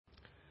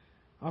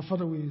Our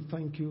Father, we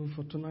thank you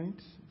for tonight.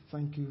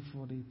 Thank you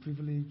for the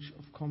privilege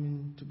of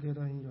coming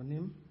together in your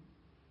name.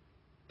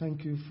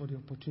 Thank you for the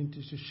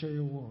opportunity to share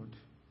your word.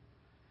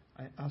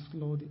 I ask,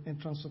 Lord, the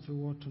entrance of your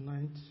word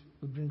tonight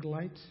will bring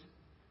light,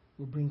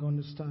 will bring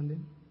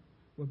understanding,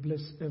 will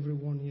bless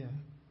everyone here.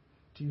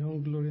 To your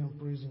own glory and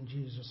praise in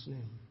Jesus'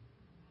 name.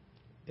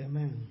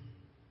 Amen.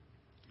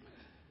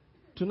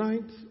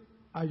 Tonight,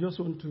 I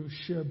just want to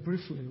share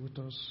briefly with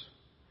us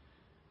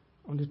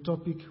on the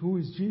topic, who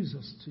is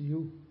Jesus to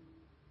you?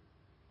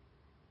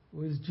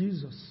 Who is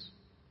Jesus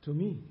to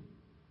me?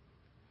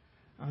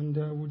 And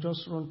we'll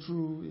just run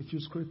through a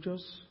few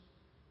scriptures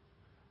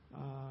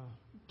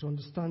to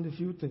understand a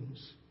few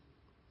things.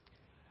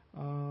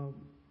 Our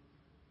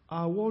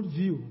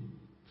worldview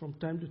from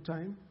time to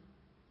time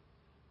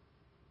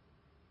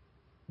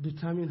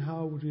determine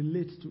how we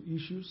relate to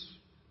issues,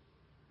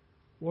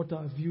 what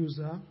our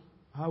views are,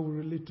 how we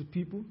relate to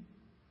people,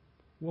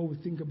 what we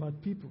think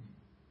about people.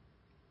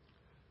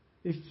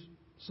 If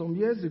some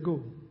years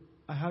ago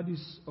I had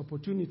this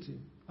opportunity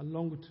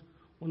along with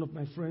one of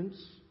my friends,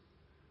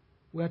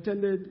 we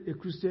attended a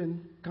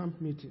Christian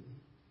camp meeting.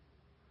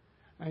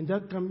 And in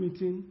that camp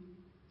meeting,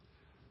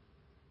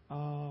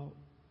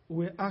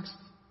 we were asked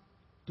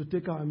to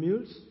take our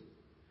meals.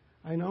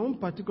 And in our own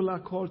particular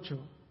culture,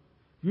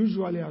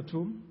 usually at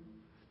home,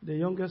 the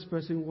youngest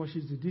person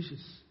washes the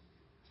dishes.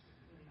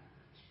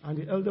 And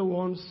the elder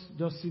ones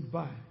just sit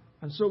by.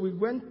 And so we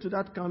went to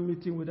that camp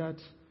meeting with that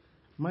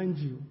mind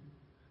view,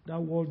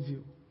 that world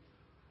view,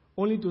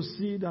 only to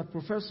see that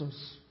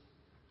professors,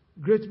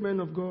 great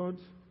men of God,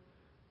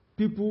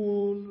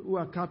 people who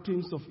are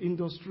captains of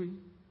industry,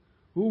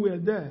 who were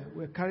there,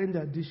 were carrying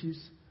their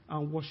dishes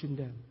and washing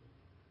them.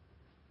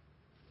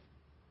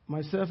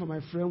 Myself and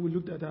my friend, we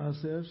looked at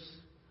ourselves.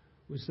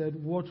 We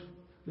said what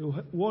the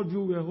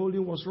worldview we were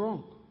holding was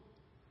wrong.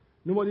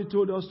 Nobody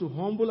told us to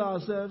humble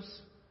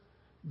ourselves,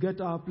 get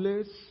our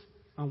plates,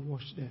 and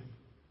wash them.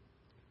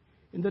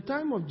 In the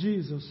time of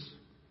Jesus,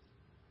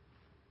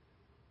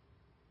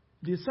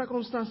 the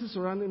circumstances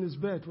surrounding his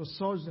birth was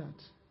such that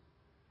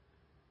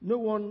no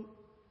one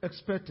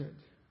expected,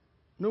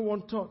 no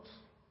one thought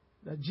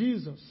that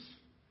Jesus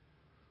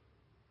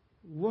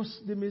was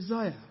the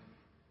Messiah.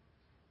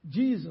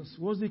 Jesus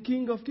was the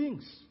King of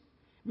Kings.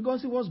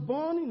 Because he was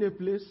born in a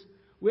place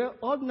where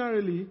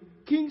ordinarily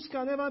kings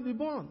can never be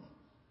born.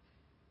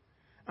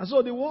 And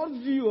so the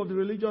worldview of the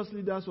religious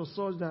leaders was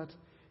such that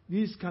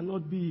this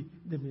cannot be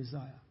the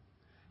Messiah.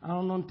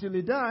 And until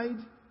he died,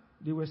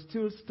 they were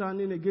still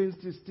standing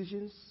against his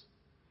teachings,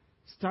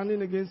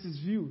 standing against his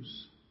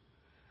views.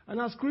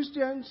 And as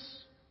Christians,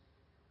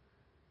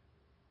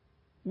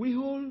 we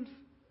hold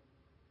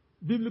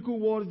biblical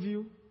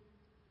worldview,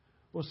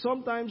 but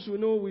sometimes we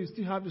know we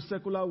still have the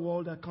secular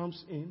world that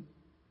comes in.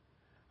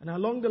 And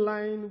along the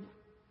line,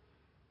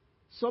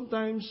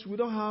 sometimes we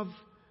don't have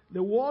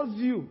the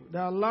worldview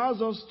that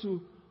allows us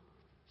to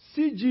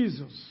see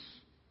Jesus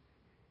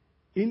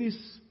in his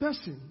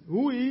person,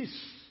 who he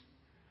is,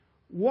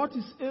 what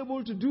he's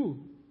able to do,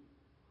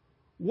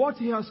 what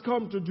he has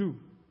come to do,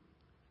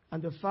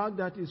 and the fact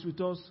that he's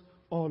with us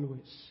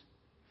always.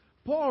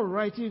 Paul,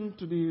 writing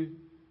to the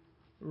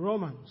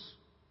Romans,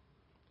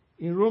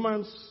 to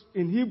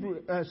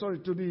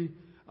the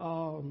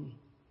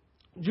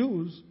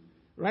Jews,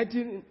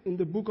 writing in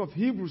the book of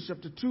Hebrews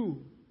chapter 2,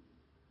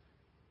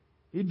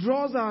 he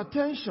draws our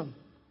attention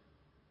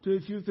to a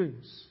few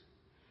things.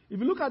 If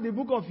you look at the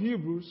book of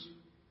Hebrews,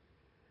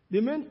 the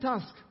main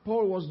task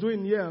Paul was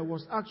doing here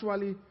was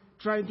actually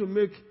trying to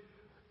make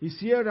his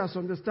hearers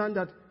understand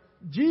that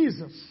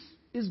Jesus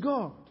is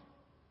God.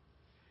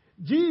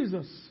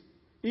 Jesus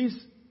is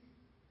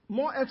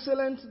more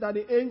excellent than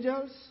the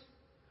angels,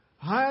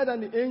 higher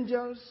than the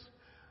angels,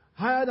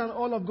 higher than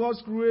all of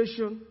God's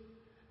creation.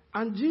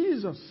 And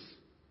Jesus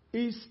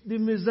is the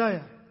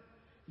Messiah.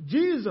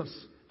 Jesus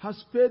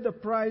has paid the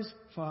price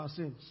for our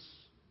sins.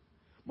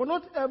 But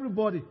not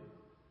everybody,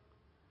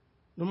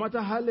 no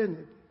matter how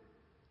learned,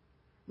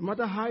 no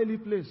matter how highly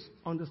placed,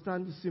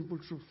 understand this simple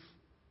truth.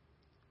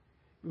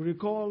 You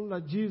recall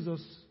that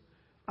Jesus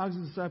asked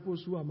his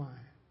disciples, "Who am I?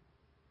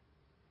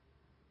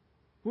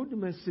 Who do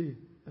men say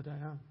that I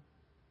am?"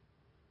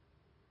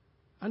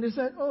 And they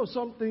said, "Oh,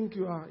 some think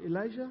you are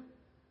Elijah.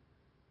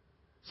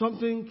 Some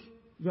think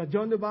you are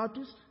John the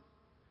Baptist.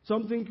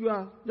 Some think you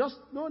are..."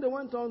 No, they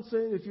went on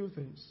saying a few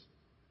things.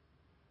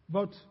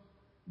 But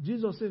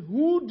Jesus said,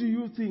 "Who do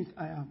you think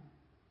I am?"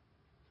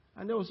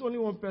 And there was only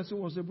one person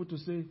who was able to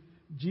say,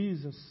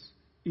 "Jesus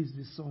is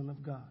the Son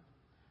of God."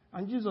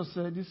 And Jesus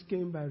said this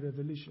came by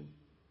revelation.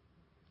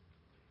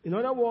 In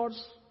other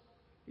words,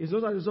 it's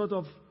not a result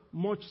of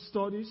much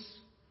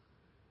studies,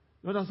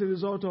 not as a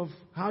result of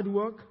hard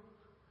work,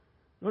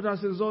 not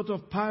as a result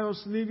of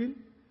pious living,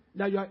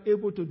 that you are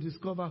able to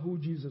discover who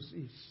Jesus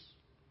is.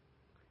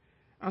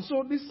 And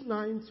so this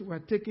night we're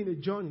taking a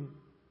journey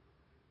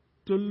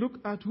to look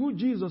at who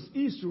Jesus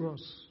is to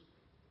us.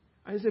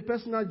 And it's a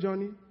personal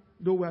journey,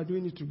 though we are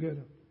doing it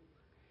together.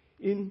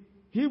 In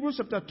Hebrews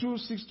chapter 2,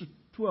 6 to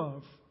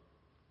 12,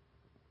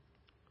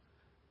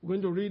 we're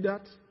going to read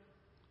that.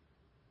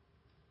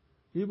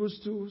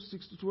 Hebrews 2,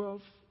 6 to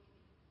 12,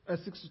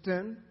 6 to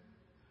 10.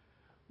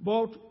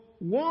 But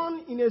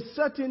one in a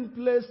certain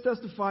place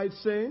testified,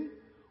 saying,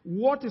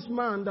 What is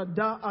man that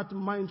thou art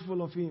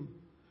mindful of him?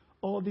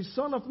 Or the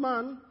Son of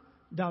Man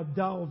that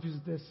thou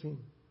visitest him?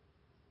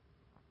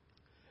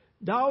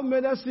 Thou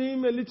madest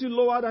him a little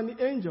lower than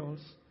the angels.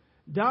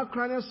 Thou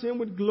crownest him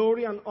with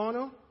glory and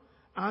honor,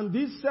 and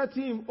didst set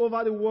him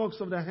over the works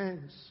of thy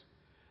hands.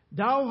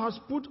 Thou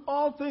hast put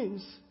all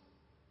things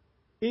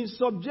in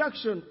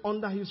subjection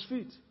under his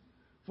feet.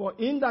 For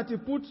in that he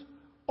put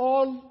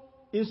all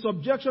in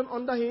subjection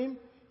under him,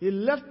 he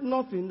left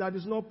nothing that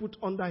is not put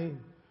under him.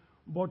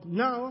 But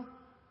now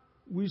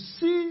we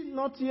see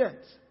not yet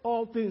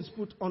all things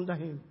put under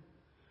him.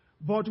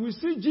 But we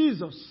see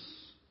Jesus,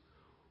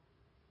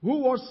 who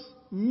was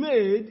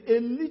made a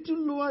little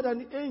lower than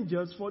the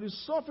angels for the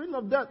suffering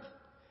of death,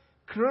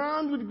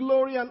 crowned with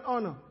glory and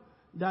honor,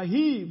 that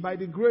he, by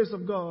the grace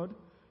of God,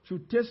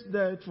 should taste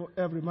death for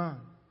every man.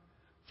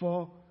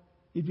 For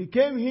it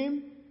became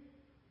him,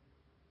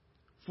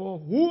 for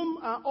whom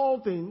are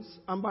all things,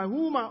 and by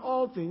whom are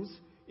all things,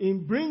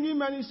 in bringing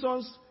many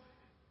sons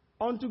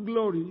unto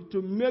glory,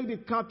 to make the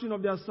captain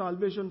of their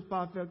salvation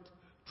perfect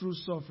through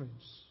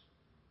sufferings.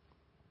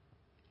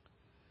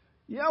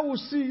 Here we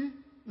see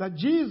that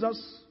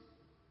Jesus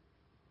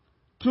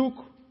took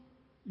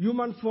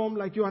human form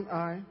like you and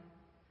I.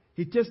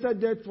 He tasted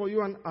death for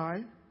you and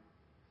I.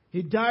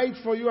 He died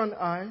for you and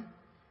I.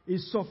 He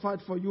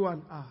suffered for you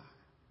and I.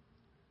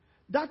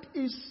 That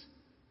is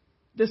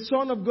the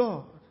Son of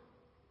God.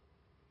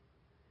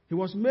 He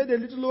was made a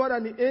little lower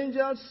than the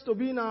angels to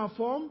be in our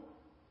form,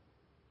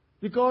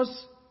 because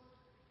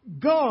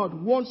God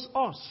wants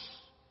us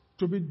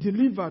to be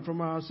delivered from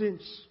our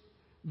sins.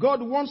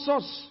 God wants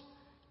us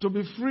to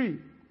be free.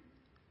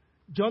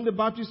 John the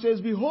Baptist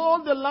says,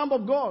 Behold the Lamb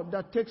of God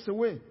that takes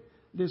away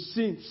the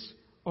sins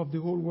of the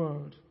whole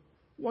world.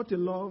 What a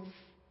love.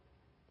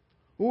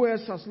 Who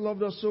else has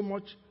loved us so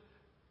much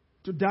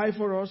to die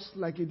for us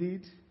like he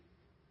did?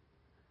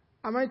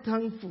 Am I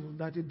thankful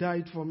that he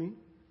died for me?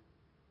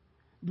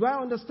 Do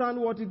I understand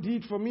what he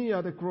did for me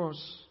at the cross?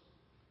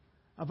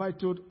 Have I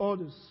told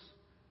others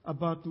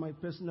about my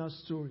personal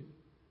story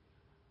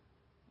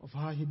of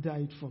how he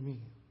died for me?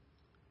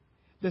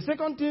 The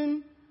second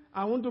thing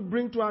I want to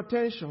bring to our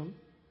attention,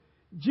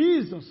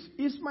 Jesus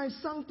is my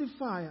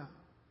sanctifier.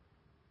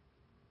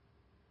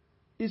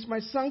 Is my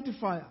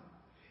sanctifier.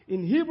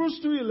 In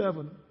Hebrews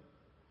 2:11,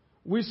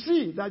 we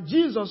see that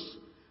Jesus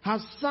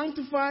has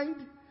sanctified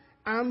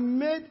and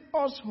made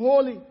us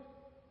holy.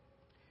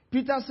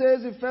 Peter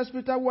says in 1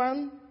 Peter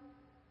 1,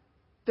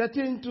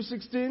 13 to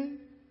 16,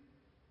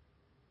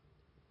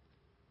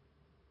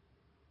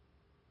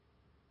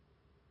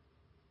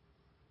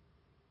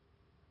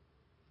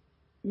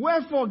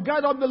 Wherefore,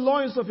 guard up the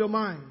loins of your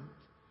mind,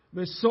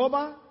 be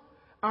sober,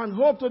 and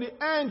hope to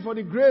the end for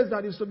the grace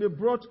that is to be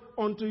brought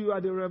unto you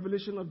at the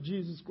revelation of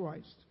Jesus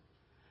Christ.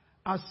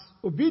 As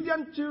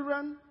obedient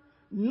children,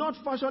 not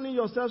fashioning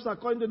yourselves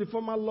according to the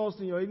former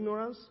lusts in your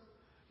ignorance,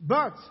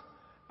 but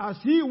as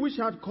he which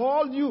had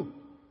called you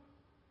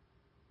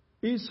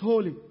is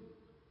holy,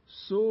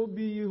 so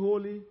be ye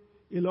holy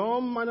in all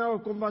manner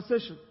of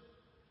conversation,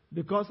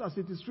 because as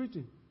it is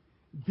written,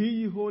 be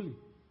ye holy,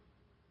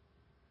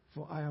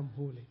 for I am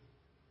holy.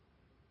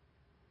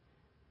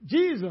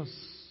 Jesus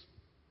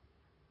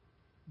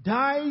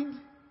died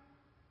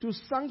to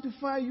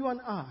sanctify you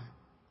and I,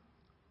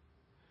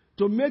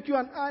 to make you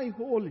and I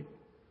holy,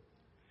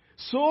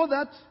 so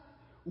that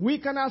we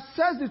can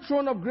access the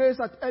throne of grace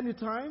at any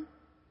time,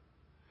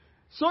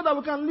 so that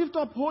we can lift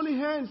up holy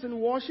hands in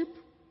worship,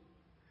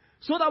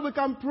 so that we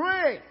can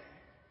pray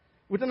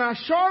with an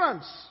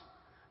assurance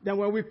that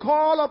when we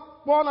call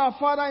upon our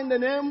Father in the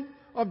name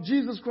of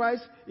Jesus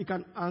Christ, he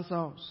can answer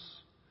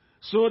us.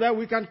 So that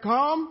we can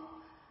come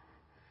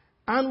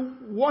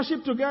and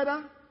worship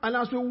together, and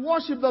as we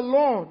worship, the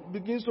Lord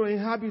begins to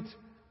inhabit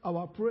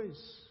our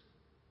praise.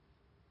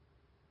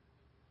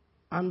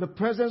 And the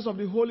presence of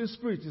the Holy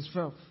Spirit is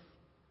felt.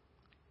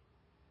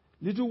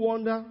 Little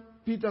wonder,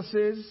 Peter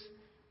says,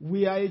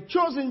 we are a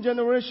chosen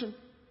generation.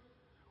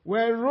 We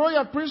are a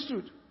royal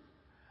priesthood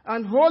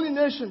and holy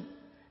nation,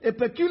 a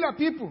peculiar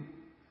people,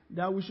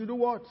 that we should do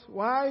what?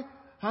 Why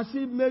has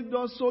he made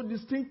us so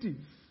distinctive?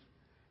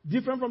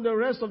 Different from the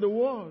rest of the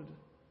world.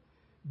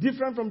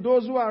 Different from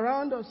those who are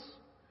around us.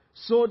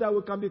 So that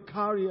we can be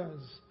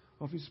carriers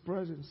of his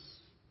presence.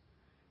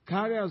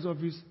 Carriers of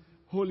his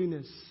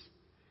holiness.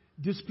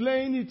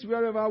 Displaying it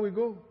wherever we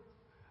go.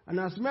 And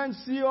as men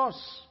see us,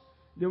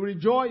 they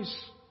rejoice.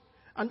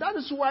 And that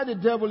is why the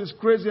devil is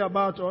crazy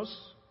about us.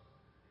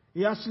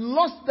 He has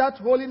lost that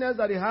holiness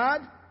that he had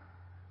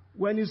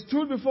when he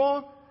stood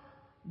before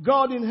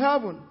God in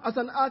heaven as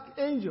an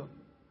archangel.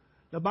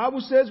 The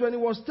Bible says when he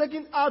was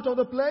taken out of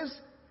the place,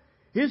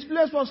 his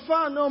place was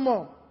found no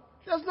more.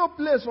 There's no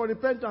place for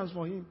repentance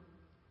for him.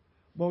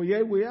 But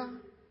here we are,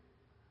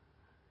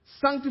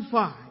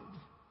 sanctified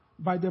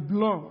by the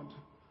blood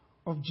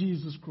of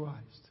Jesus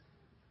Christ.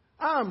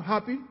 I'm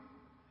happy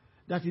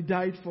that he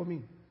died for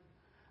me.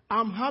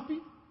 I'm happy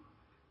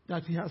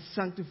that He has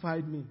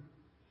sanctified me.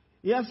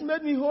 He has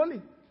made me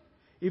holy.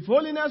 If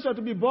holiness were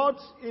to be bought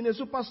in a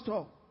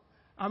superstore,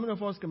 how many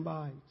of us can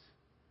buy it?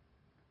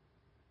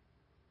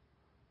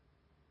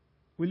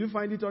 Will you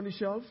find it on the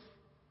shelf?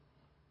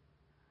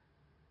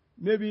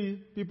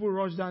 Maybe people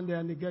rush down there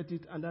and they get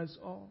it, and that's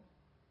all.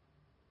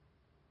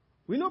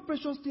 We know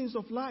precious things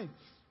of life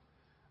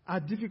are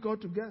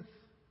difficult to get.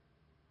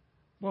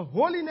 But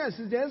holiness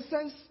is the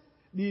essence,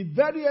 the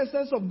very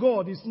essence of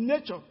God, His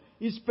nature,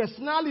 His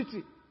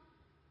personality.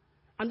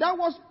 And that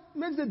was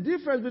makes the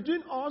difference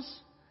between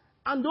us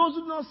and those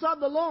who do not serve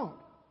the Lord.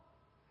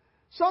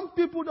 Some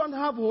people don't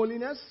have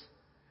holiness,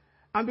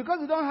 and because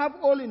they don't have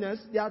holiness,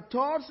 their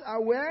thoughts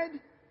are weird,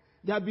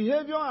 their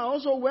behavior are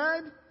also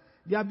weird,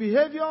 their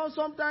behavior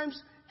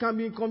sometimes can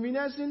be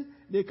inconveniencing,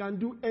 they can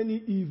do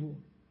any evil.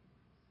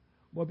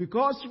 But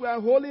because we are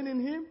holy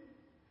in Him,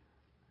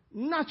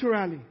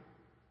 naturally,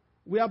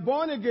 we are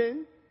born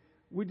again,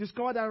 we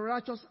discover that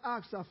righteous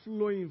acts are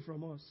flowing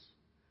from us.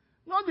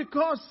 Not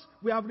because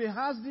we have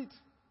rehearsed it.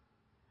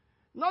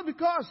 Not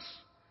because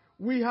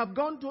we have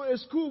gone to a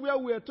school where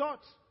we are taught.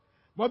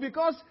 But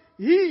because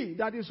He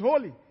that is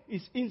holy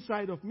is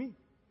inside of me.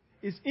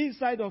 Is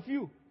inside of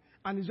you.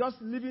 And is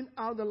just living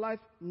out the life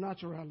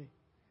naturally.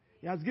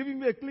 He has given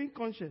me a clean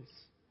conscience.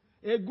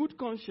 A good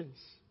conscience.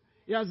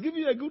 He has given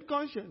you a good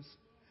conscience.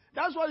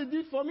 That's what He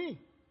did for me.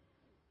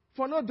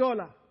 For no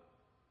dollar.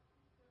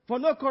 For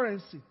no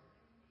currency.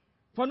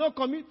 For no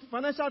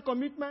financial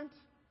commitment.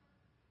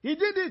 He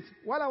did it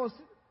while I was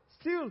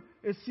still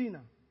a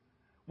sinner.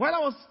 While I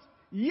was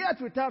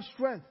yet without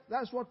strength.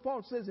 That's what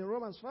Paul says in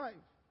Romans 5.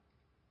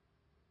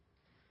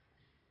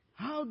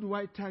 How do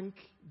I thank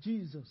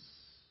Jesus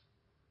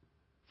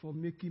for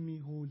making me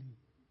holy?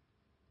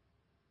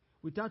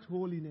 Without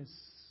holiness,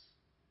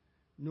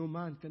 no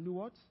man can do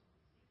what?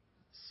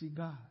 See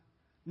God.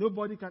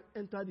 Nobody can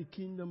enter the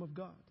kingdom of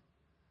God.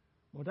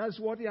 But that's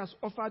what He has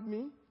offered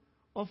me,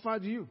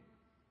 offered you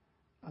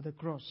at the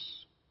cross.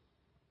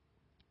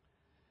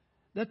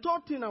 The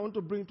third thing I want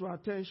to bring to our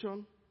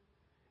attention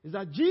is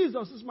that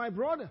Jesus is my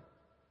brother.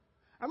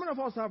 How many of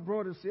us have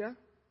brothers here?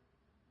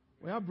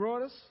 We have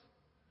brothers.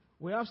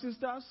 We have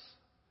sisters.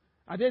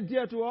 Are they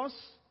dear to us?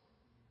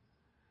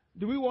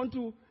 Do we want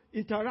to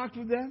interact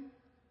with them?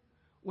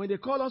 When they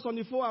call us on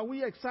the phone, are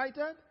we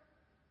excited?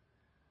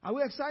 Are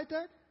we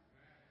excited?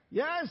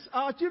 Yes,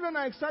 our children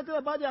are excited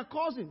about their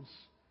cousins.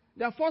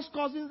 Their first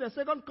cousins, their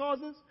second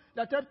cousins,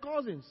 their third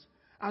cousins.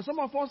 And some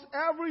of us,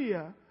 every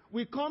year,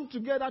 we come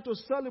together to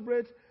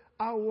celebrate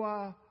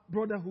our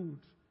brotherhood.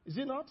 Is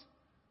it not?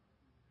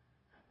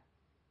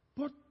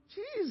 But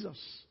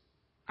Jesus,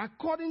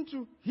 according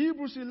to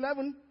Hebrews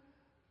 2:11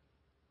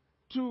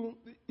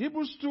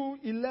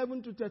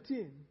 to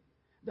 13,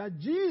 that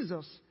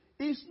Jesus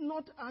is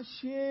not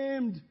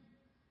ashamed.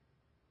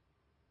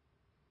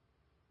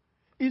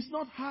 He's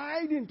not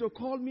hiding to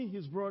call me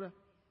His brother.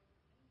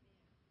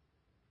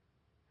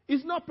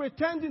 He's not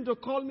pretending to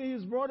call me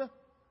His brother.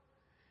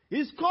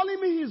 He's calling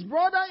me His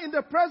brother in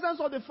the presence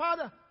of the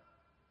Father,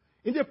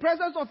 in the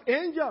presence of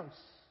angels.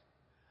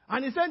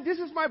 And He said, this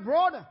is my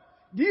brother.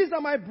 These are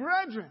my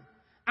brethren.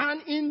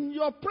 And in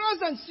your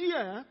presence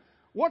here,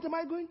 what am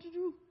I going to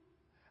do?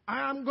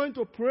 I am going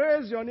to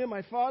praise your name,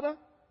 my Father.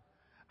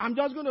 I'm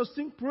just going to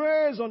sing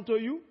praise unto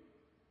you.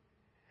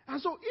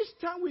 And so each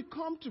time we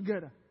come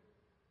together,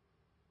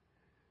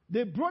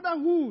 the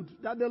brotherhood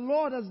that the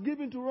Lord has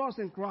given to us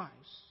in Christ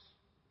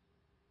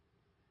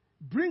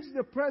brings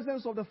the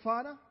presence of the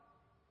Father,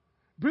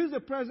 brings the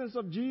presence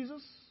of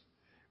Jesus,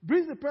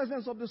 brings the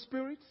presence of the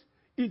Spirit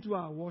into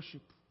our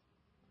worship.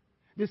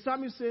 The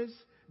psalmist says,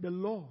 the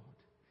Lord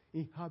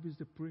inhabits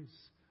the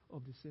praise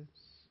of the saints.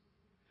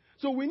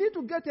 So we need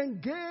to get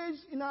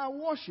engaged in our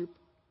worship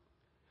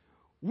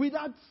with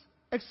that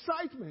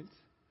excitement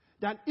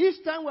that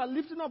each time we are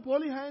lifting up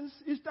holy hands,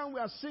 each time we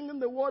are singing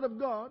the Word of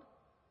God,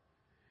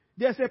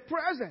 there's a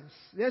presence,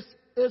 there's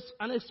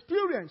an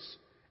experience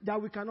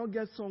that we cannot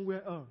get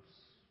somewhere else.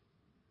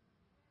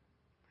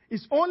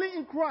 It's only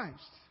in Christ.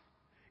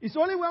 It's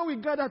only when we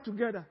gather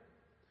together.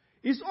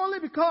 It's only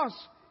because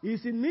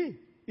He's in me,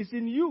 He's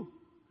in you.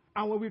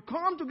 And when we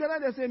come together,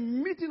 there's a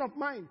meeting of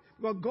mind.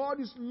 Because God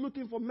is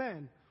looking for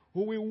men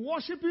who will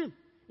worship Him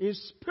in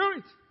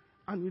spirit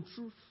and in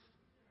truth.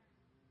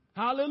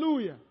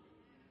 Hallelujah.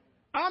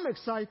 I'm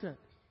excited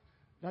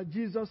that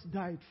Jesus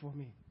died for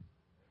me.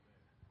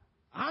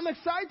 I'm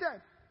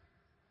excited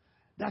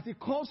that He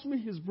calls me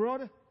His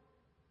brother.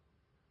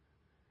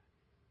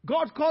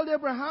 God called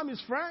Abraham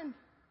His friend.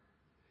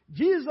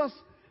 Jesus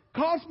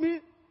calls me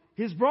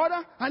His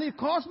brother, and He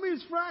calls me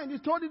His friend. He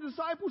told the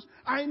disciples,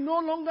 I no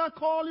longer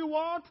call you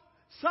what?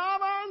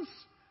 Servants.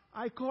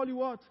 I call you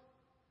what?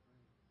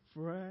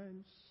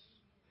 Friends.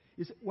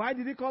 He said, why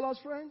did He call us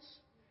friends?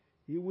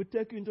 He will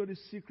take you into the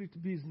secret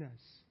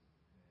business.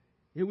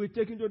 He will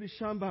take you into the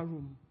chamber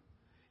room.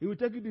 He will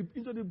take you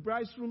into the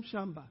bride's room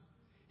chamber.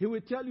 He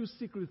will tell you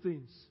secret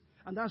things.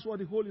 And that's what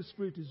the Holy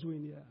Spirit is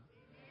doing here.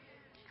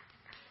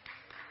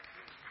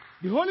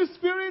 The Holy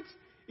Spirit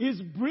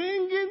is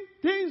bringing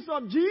things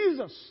of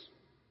Jesus.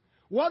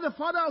 What the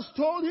Father has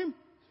told him,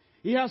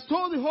 he has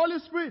told the Holy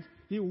Spirit.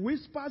 He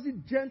whispers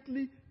it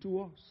gently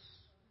to us.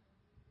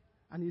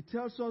 And he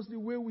tells us the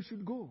way we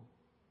should go.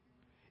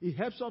 He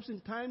helps us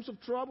in times of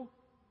trouble.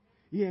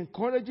 He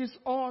encourages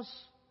us.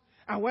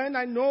 And when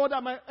I know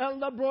that my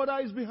elder brother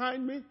is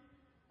behind me,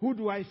 who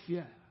do I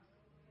fear?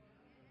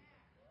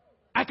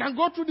 I can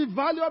go through the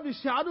valley of the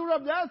shadow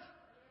of death.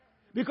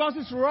 Because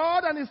his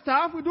rod and his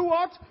staff will do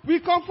what?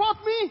 Will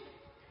comfort me.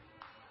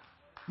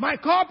 My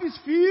cup is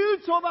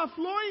filled to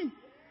overflowing.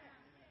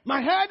 My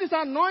head is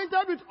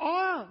anointed with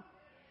oil.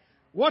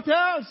 What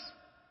else?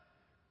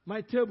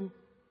 My table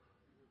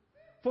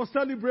for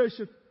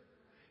celebration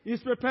is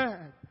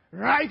prepared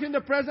right in the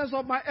presence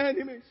of my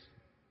enemies.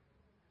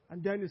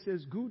 And then it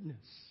says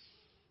goodness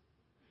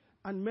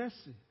and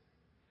mercy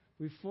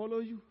will follow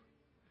you,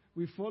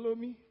 will follow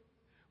me,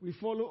 will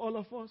follow all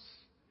of us.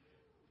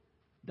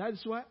 That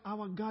is why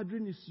our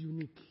gathering is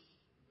unique.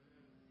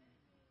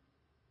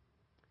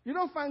 You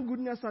don't find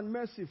goodness and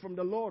mercy from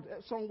the Lord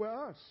somewhere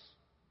else.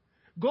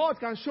 God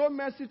can show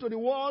mercy to the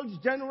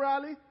world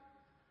generally,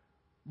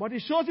 but He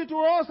shows it to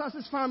us as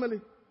His family,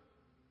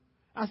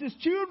 as His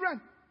children,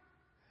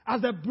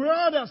 as the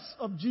brothers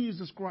of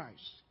Jesus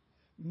Christ.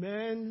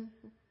 Men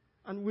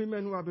and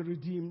women who have been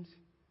redeemed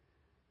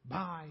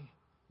by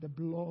the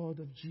blood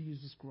of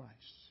Jesus Christ.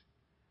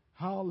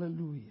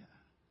 Hallelujah.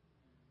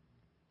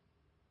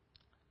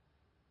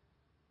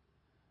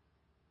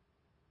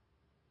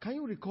 Can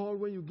you recall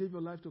when you gave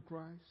your life to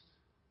Christ?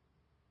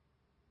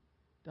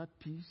 That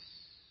peace,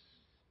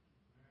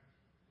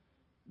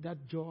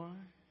 that joy,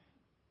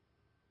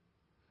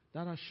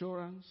 that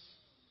assurance,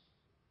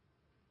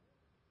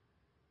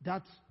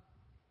 that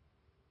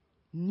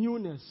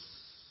newness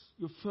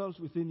you felt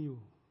within you.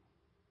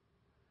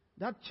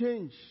 That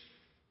change,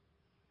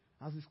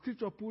 as the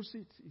scripture puts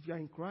it, if you are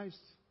in Christ,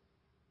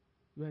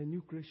 you are a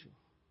new creation.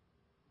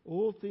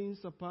 All things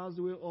are passed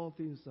away, all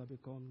things have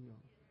become new.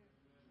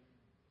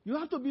 You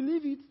have to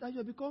believe it that you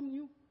have become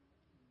new.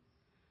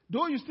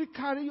 Though you still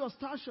carry your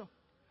stature.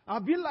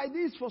 I've been like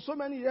this for so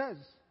many years.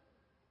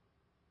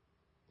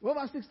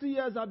 Over 60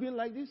 years I've been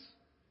like this.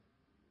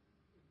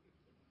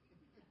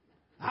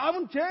 I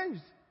haven't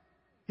changed.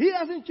 He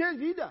hasn't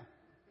changed either.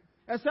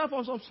 Except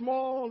for some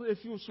small, a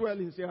few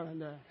swellings here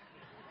and there.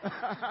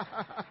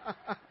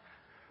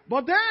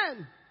 But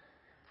then,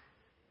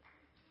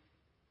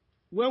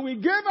 when we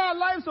gave our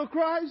lives to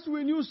Christ,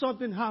 we knew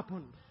something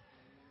happened.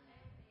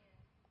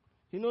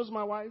 He knows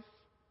my wife.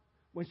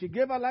 When she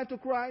gave her life to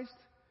Christ,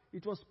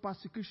 it was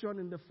persecution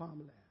in the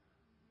family.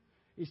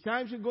 Each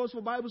time she goes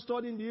for Bible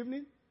study in the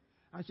evening,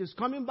 and she's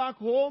coming back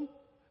home,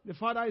 the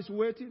father is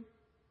waiting,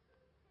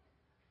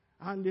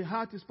 and the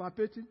heart is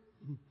palpitating.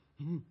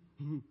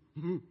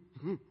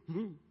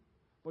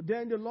 But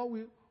then the Lord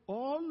will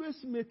always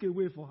make a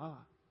way for her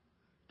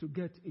to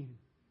get in.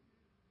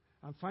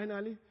 And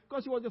finally,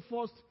 because she was the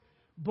first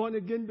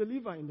born-again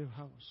believer in the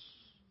house.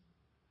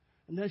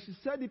 And then she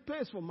set the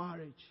pace for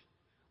marriage.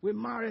 We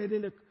married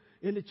in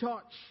the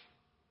church.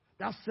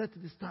 That set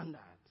the standard.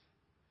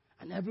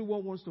 And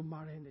everyone wants to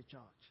marry in the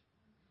church.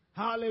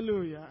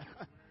 Hallelujah.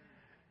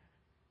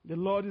 The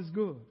Lord is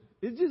good.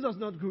 Is Jesus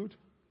not good?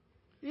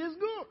 He is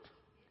good.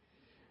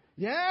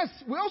 Yes,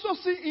 we also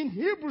see in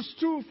Hebrews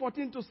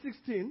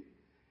 2:14-16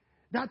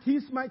 that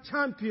He's my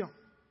champion.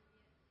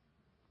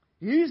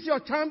 He is your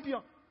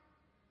champion.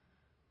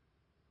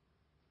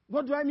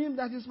 What do I mean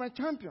that He's my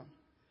champion?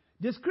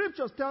 The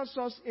scripture tells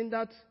us in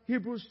that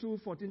Hebrews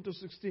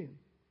 2:14-16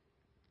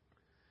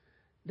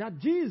 that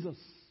Jesus,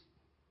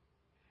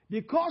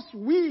 because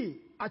we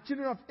are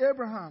children of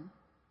Abraham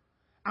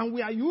and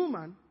we are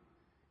human,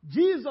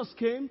 Jesus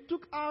came,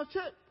 took our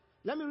shape.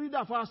 Let me read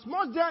that. For as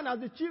much then as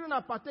the children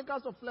are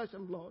partakers of flesh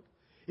and blood,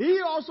 He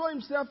also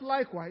Himself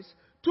likewise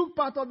took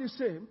part of the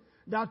same,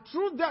 that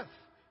through death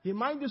He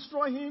might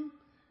destroy him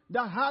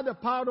that had the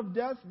power of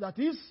death, that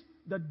is,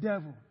 the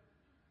devil,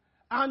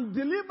 and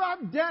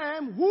delivered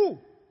them who,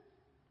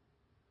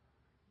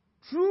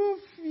 through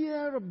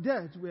fear of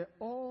death, were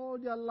all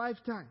their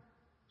lifetime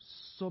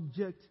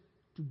subject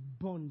to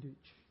bondage.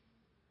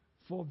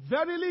 For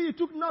verily He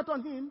took not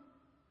on Him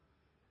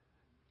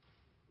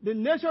the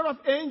nature of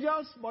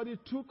angels, but He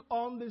took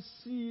on the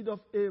seed of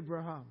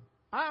Abraham.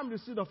 I am the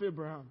seed of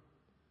Abraham.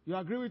 You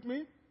agree with me?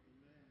 Amen.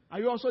 Are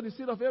you also the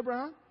seed of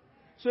Abraham?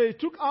 So He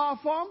took our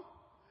form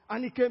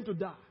and He came to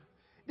die.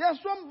 There's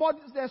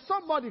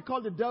somebody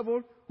called the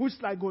devil who's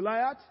like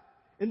Goliath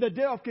in the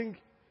day of King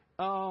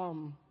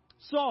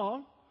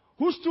Saul,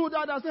 who stood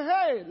out and said,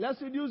 hey,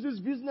 let's reduce this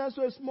business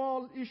to a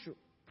small issue.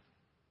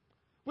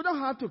 We don't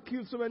have to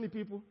kill so many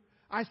people.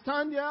 I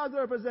stand here as a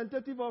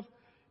representative of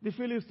the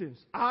Philistines.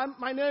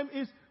 My name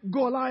is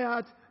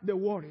Goliath the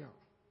warrior.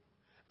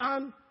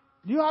 And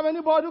do you have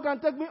anybody who can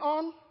take me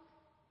on?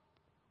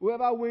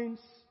 Whoever wins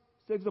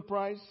takes the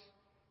prize,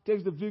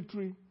 takes the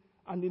victory,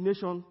 and the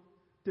nation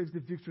takes the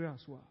victory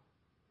as well.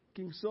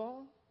 King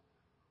Saul,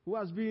 who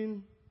has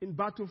been in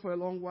battle for a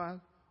long while,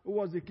 who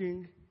was the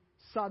king,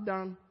 sat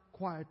down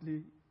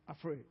quietly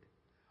afraid.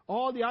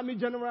 All the army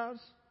generals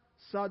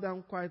sat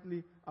down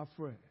quietly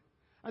afraid.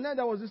 And then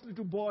there was this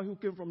little boy who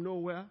came from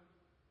nowhere.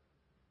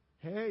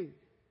 Hey.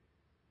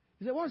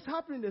 He said, what's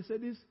happening? They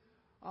said, this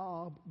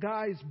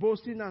guy is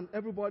boasting and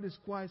everybody's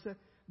quiet. He said,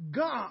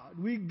 God,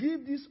 we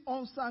give this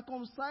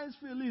uncircumcised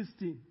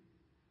Philistine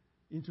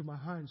into my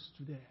hands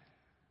today.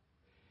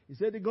 He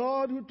said, the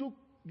God who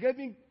gave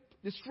him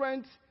the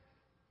strength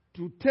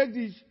to take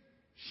the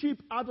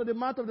sheep out of the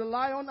mouth of the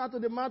lion, out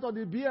of the mouth of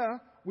the bear,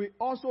 will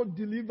also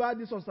deliver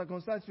this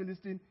uncircumcised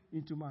Philistine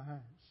into my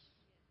hands.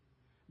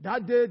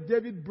 That day,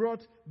 David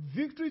brought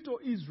victory to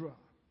Israel,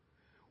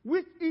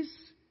 which is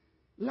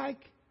like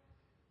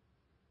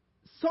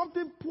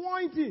something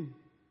pointing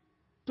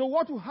to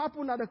what will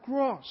happen at the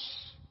cross.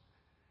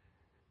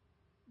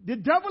 The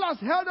devil has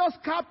held us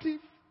captive,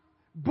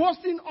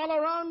 boasting all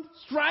around,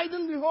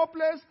 striding the whole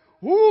place.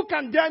 Who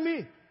can dare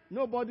me?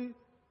 Nobody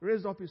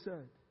raised up his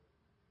head.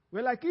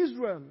 We're like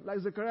Israel, like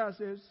Zechariah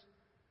says.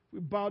 We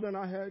bowed on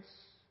our heads.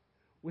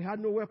 We had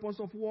no weapons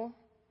of war.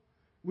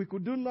 We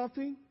could do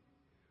nothing.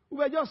 We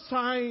were just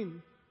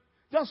sighing,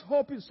 just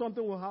hoping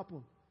something will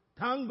happen.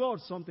 Thank God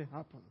something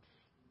happened.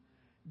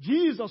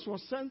 Jesus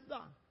was sent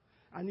down,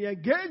 and he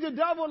engaged the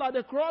devil at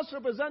the cross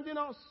representing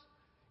us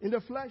in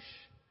the flesh.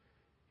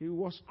 He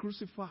was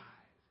crucified.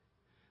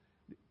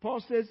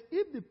 Paul says,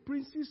 if the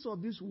princes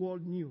of this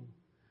world knew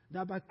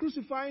that by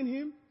crucifying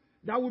him,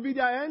 that would be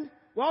their end,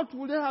 what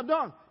would they have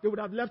done? They would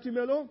have left him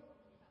alone.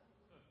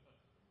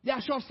 They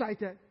are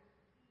short-sighted.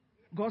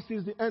 God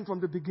sees the end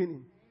from the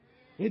beginning.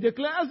 He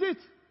declares it.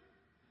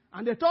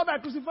 And they thought by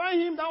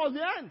crucifying him, that was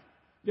the end.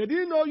 They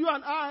didn't know you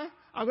and I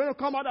are going to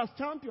come out as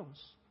champions,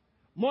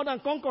 more than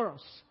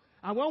conquerors.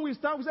 And when we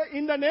stand, we say,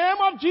 in the name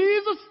of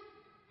Jesus,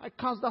 I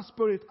cast that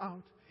spirit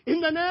out. In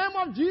the name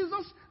of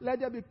Jesus, let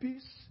there be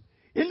peace.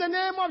 In the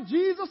name of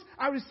Jesus,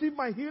 I receive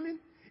my healing.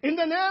 In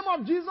the name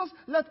of Jesus,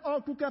 let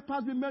all crooked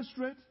paths be made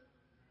straight.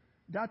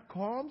 That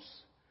comes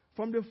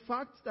from the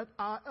fact that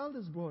our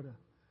eldest brother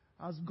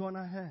has gone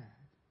ahead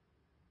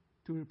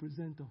to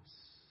represent us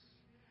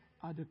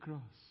at the cross.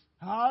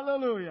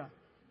 Hallelujah.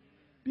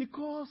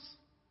 Because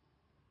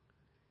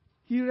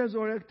he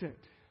resurrected.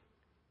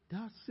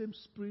 That same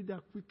spirit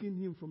that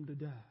quickened him from the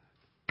dead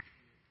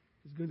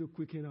is going to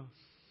quicken us.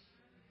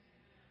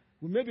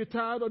 We may be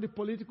tired of the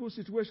political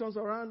situations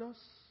around us.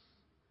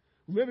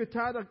 We may be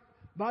tired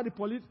about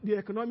the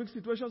economic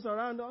situations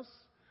around us.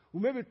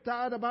 We may be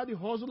tired about the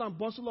hustle and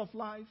bustle of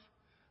life.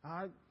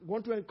 I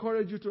want to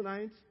encourage you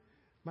tonight.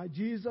 My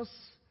Jesus,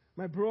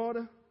 my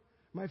brother,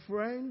 my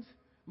friend,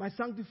 my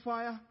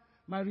sanctifier,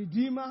 my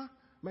redeemer,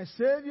 my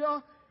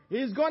savior,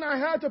 he's gone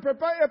ahead to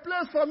prepare a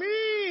place for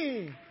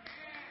me.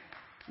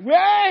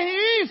 Where he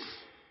is,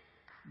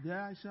 there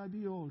I shall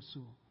be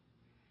also.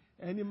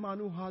 Any man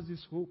who has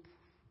this hope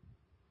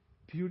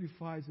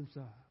purifies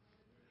himself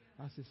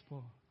as his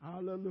Paul.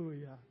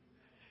 Hallelujah.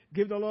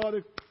 Give the Lord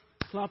a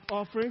clap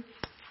offering.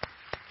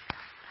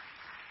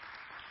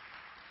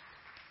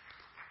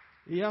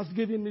 He has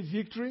given me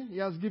victory. He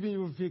has given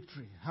you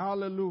victory.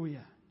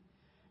 Hallelujah.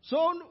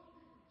 So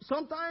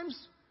sometimes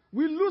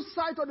we lose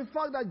sight of the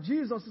fact that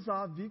Jesus is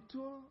our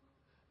victor,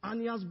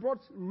 and he has brought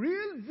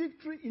real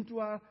victory into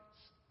our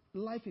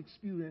life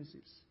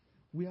experiences.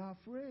 We are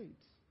afraid.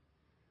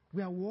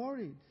 We are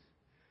worried.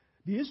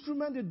 The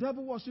instrument the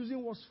devil was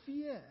using was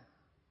fear.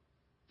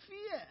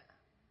 Fear.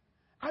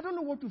 I don't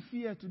know what to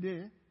fear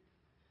today.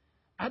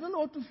 I don't know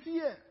what to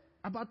fear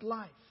about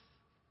life.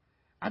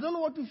 I don't know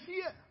what to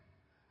fear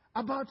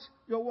about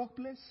your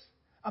workplace,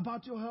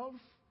 about your health,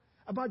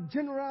 about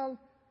general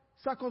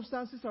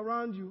circumstances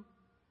around you.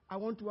 I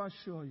want to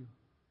assure you,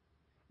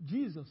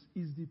 Jesus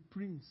is the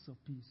Prince of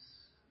Peace.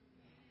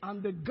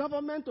 And the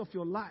government of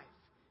your life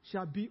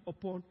shall be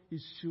upon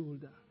his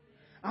shoulder.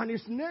 And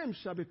his name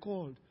shall be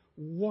called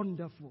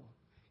Wonderful,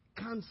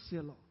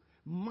 Counselor,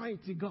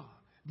 Mighty God,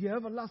 the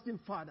Everlasting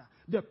Father,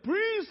 the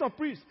Prince of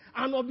Peace.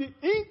 And of the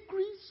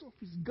increase of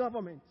his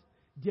government,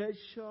 there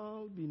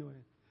shall be no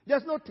end.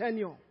 There's no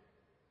tenure.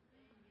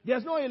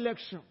 There's no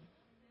election.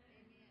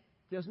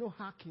 There's no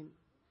hacking.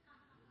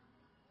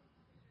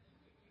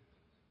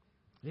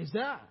 Is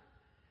there?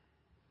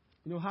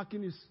 You know,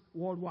 hacking is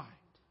worldwide.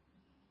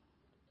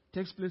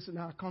 Takes place in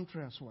our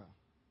country as well.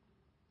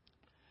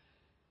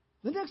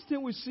 The next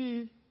thing we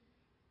see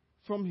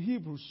from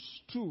Hebrews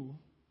 2.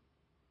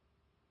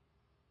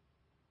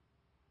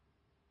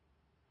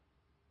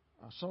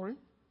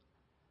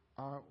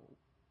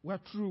 We're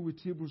through with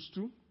Hebrews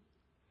 2.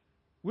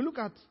 We look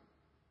at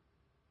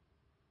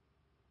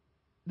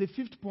the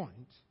fifth point.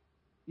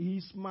 He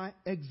is my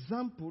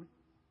example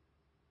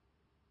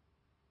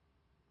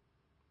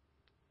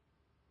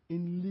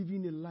in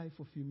living a life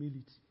of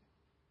humility.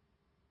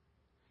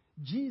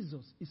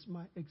 Jesus is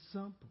my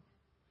example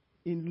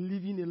in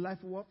living a life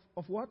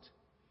of what?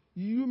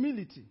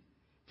 Humility.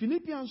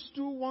 Philippians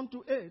 2,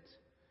 1-8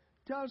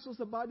 tells us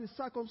about the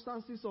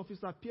circumstances of his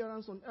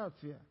appearance on earth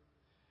here.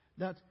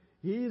 That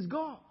he is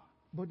God,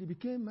 but he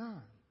became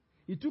man.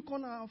 He took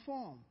on our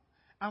form.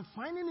 And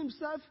finding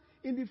himself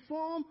in the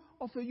form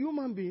of a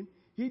human being,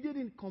 he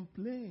didn't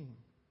complain.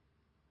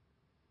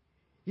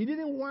 He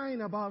didn't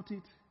whine about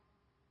it.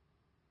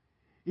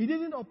 He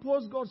didn't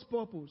oppose God's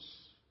purpose.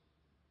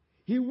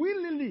 He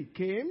willingly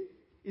came.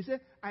 He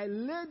said, I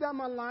lay down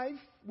my life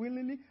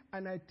willingly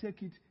and I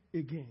take it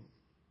again.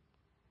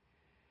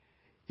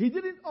 He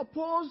didn't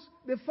oppose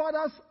the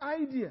Father's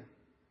idea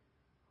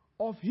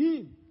of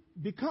Him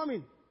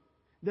becoming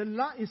the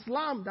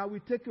Lamb that will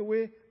take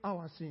away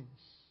our sins.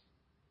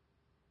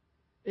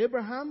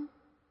 Abraham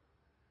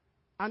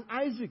and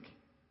Isaac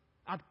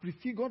had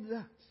prefigured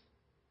that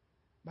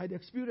by the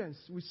experience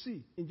we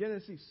see in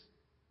Genesis.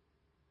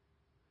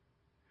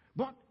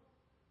 But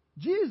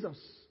Jesus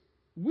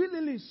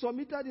willingly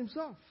submitted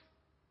himself.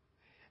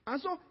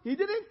 And so he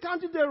didn't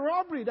count it a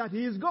robbery that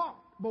he is God.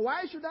 But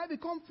why should I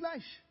become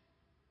flesh?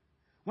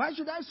 Why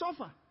should I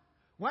suffer?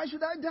 Why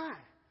should I die?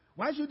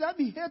 Why should I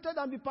be hated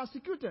and be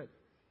persecuted?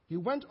 He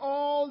went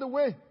all the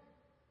way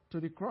to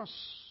the cross.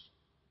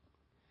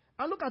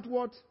 And look at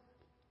what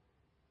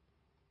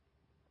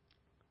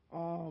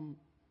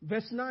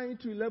verse 9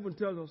 to 11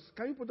 tells us.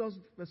 Can you put us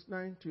verse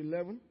 9 to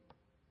 11?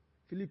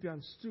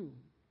 Philippians 2.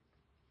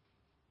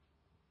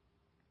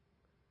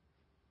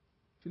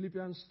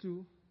 Philippians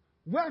 2.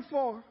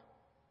 Wherefore,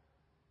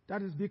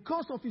 that is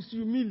because of his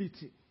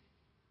humility,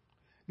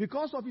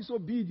 because of his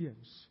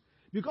obedience,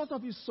 because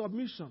of his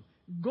submission,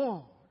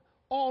 God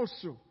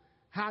also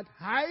had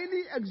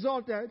highly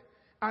exalted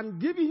and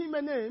given him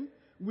a name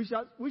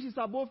which is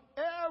above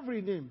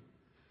every name,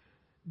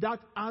 that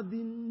at the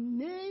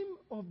name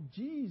of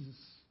Jesus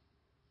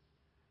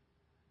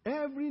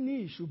every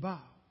knee should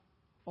bow,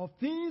 of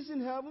things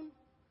in heaven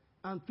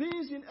and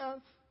things in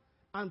earth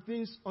and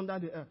things under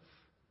the earth,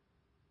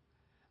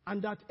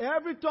 and that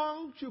every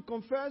tongue should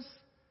confess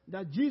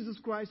that Jesus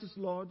Christ is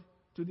Lord,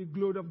 to the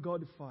glory of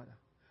God the Father.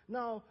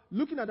 Now,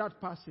 looking at that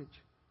passage,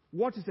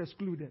 what is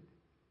excluded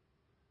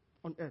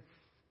on earth?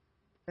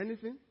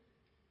 Anything?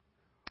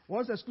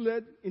 What's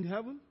excluded in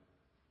heaven?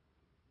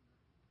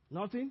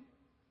 Nothing.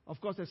 Of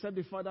course, except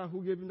the Father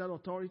who gave him that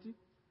authority.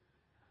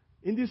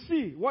 In the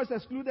sea, what's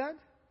excluded?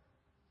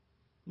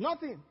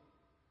 Nothing.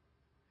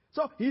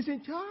 So, he's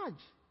in charge.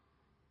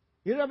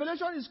 In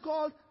Revelation, it's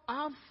called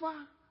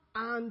Alpha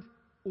and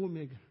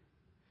Omega.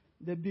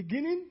 The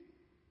beginning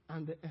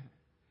and the end.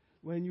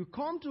 When you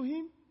come to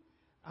him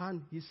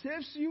and he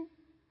saves you,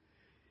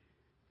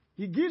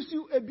 he gives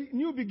you a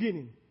new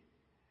beginning.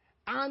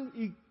 And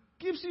he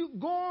keeps you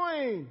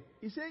going.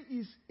 He says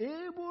he's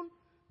able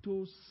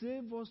to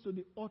save us to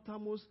the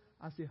uttermost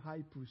as a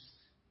high priest.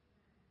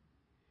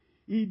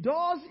 He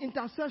does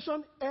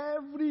intercession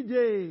every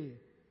day.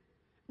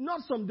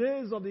 Not some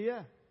days of the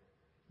year.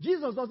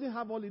 Jesus doesn't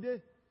have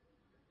holiday.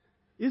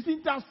 He's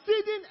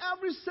interceding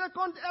every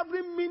second,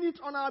 every minute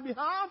on our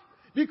behalf,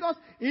 because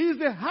he is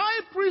the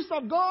high priest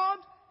of God,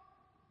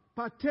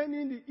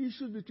 pertaining the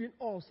issues between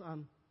us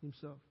and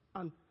himself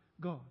and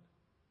God.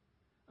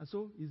 And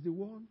so he's the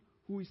one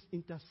who is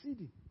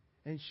interceding,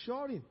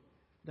 ensuring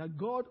that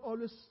God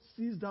always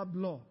sees that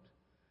blood,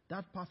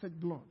 that perfect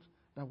blood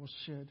that was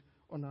shed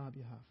on our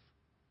behalf.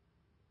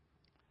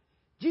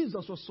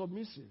 Jesus was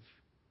submissive.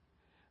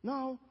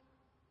 Now,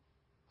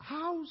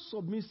 how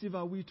submissive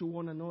are we to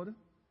one another?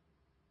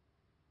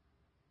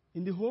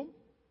 In the home?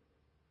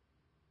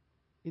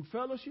 In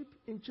fellowship?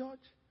 In church?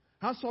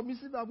 How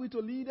submissive are we to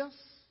leaders?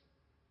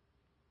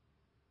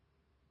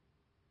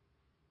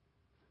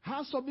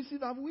 How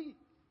submissive are we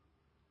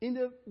in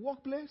the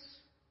workplace?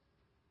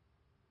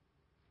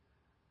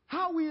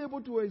 How are we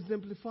able to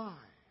exemplify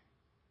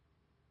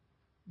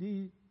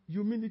the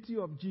humility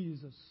of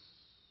Jesus?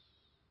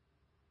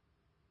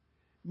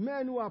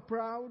 Men who are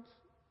proud,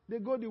 they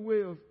go the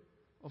way of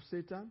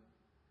Satan,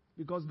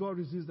 because God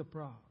resists the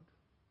proud.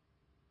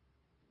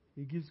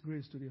 He gives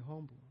grace to the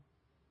humble.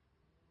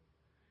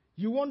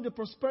 You want the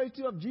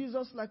prosperity of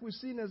Jesus, like we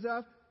see in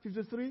Isaiah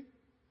 53,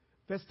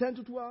 verse 10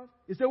 to 12?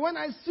 He said, when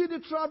I see the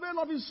travail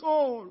of his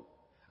soul,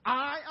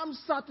 I am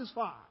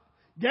satisfied.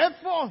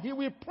 Therefore, he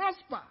will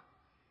prosper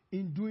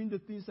in doing the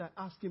things I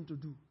ask him to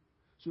do.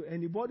 So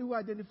anybody who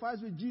identifies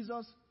with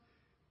Jesus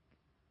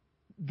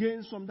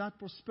gains from that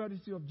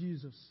prosperity of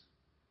Jesus.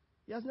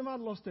 He has never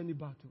lost any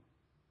battle.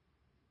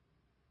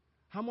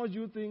 How much do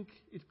you think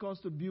it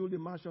costs to build the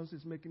mansions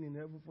he's making in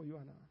heaven for you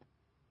and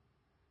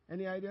I?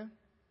 Any idea?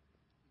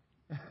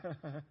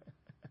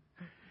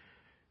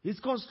 He's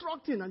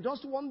constructing, and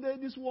just one day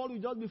this wall will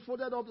just be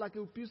folded up like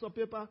a piece of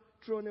paper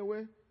thrown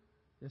away.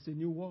 There's a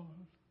new wall.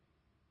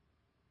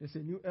 There's a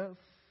new earth.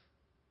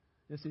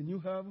 There's a new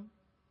heaven,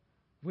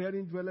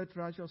 wherein dwelleth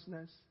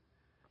righteousness.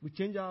 We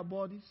change our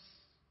bodies.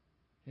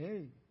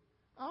 Hey,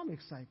 I'm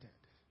excited.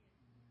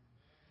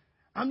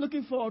 I'm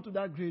looking forward to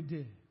that great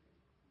day.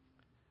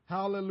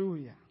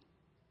 Hallelujah.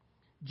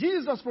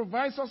 Jesus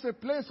provides us a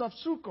place of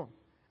succor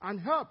and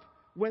help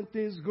when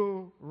things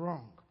go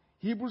wrong.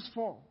 Hebrews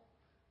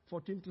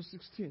 4:14 to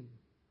 16.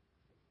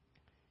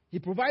 He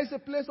provides a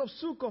place of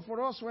succor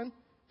for us when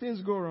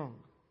things go wrong.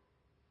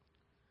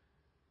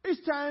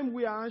 Each time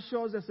we are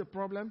anxious there's a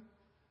problem,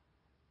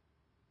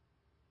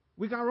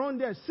 we can run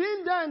there.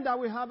 Seeing then that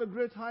we have a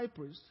great high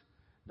priest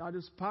that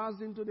is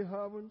passed into the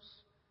heavens,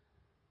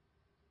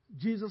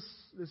 Jesus,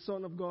 the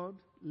Son of God,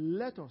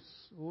 let us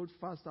hold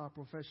fast our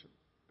profession.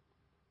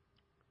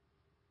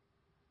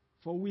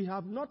 For we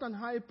have not an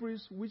high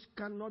priest which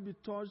cannot be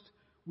touched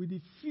with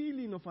the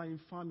feeling of our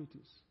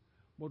infirmities,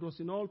 but was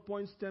in all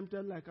points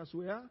tempted like as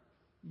we are,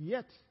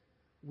 yet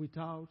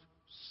without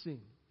sin.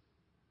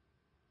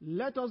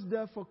 Let us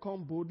therefore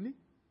come boldly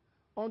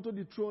unto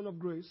the throne of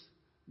grace,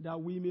 that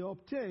we may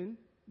obtain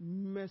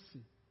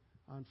mercy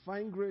and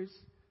find grace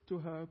to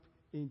help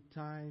in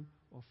time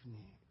of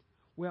need.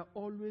 We are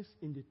always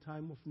in the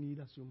time of need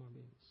as human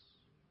beings.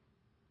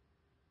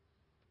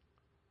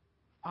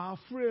 Our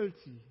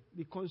frailty,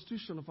 the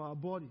constitution of our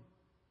body,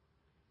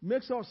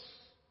 makes us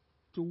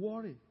to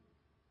worry,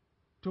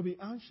 to be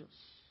anxious,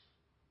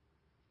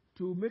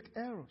 to make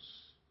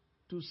errors,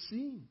 to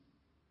sin,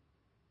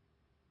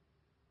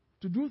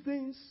 to do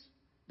things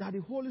that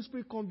the Holy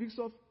Spirit convicts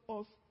of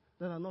us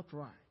that are not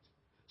right.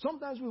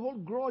 Sometimes we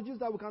hold grudges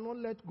that we cannot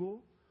let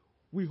go.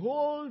 We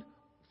hold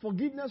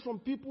forgiveness from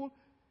people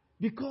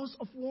because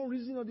of one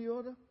reason or the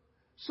other.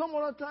 Some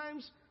other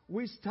times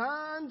we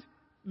stand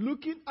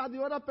looking at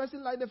the other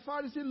person like the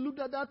Pharisee looked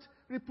at that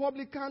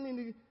Republican in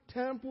the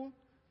temple.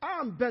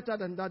 I'm better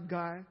than that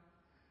guy.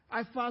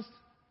 I fast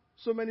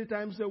so many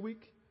times a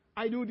week.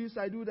 I do this,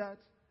 I do that.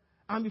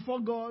 And before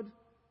God,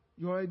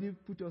 you already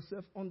put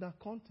yourself under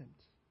contempt.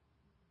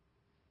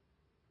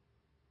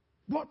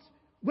 But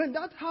when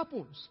that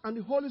happens and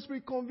the Holy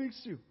Spirit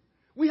convicts you,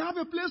 we have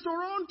a place to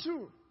run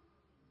to.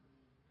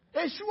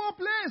 A sure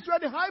place where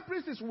the high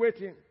priest is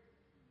waiting.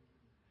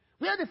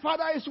 Where the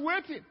Father is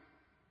waiting.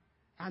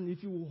 And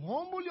if you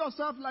humble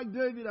yourself like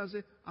David and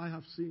say, I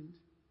have sinned.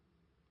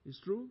 It's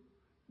true.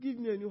 Give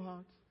me a new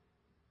heart.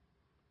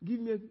 Give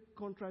me a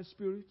contrite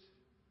spirit.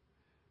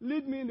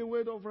 Lead me in the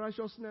way of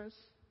righteousness.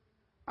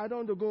 I don't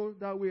want to go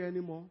that way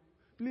anymore.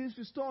 Please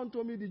restore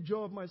unto me the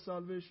joy of my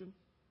salvation.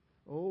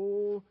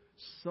 Oh,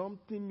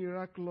 something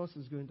miraculous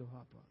is going to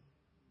happen.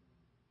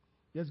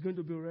 There's going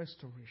to be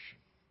restoration.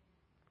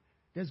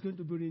 There's going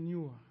to be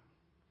renewal.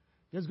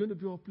 There's going to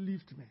be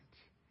upliftment.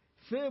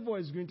 Favor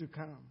is going to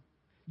come.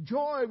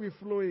 Joy will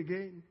flow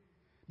again.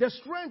 The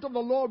strength of the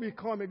Lord will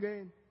come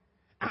again.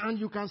 And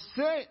you can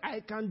say, I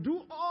can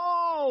do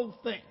all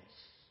things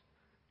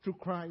through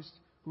Christ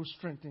who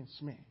strengthens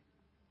me.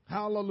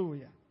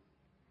 Hallelujah.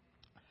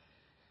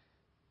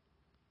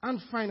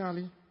 And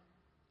finally,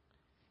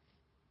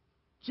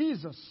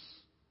 Jesus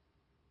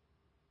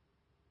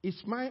is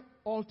my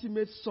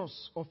ultimate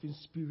source of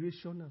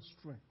inspiration and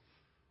strength.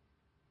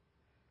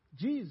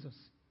 Jesus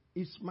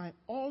is my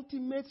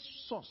ultimate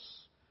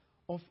source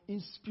of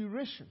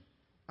inspiration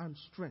and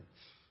strength.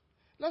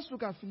 Let's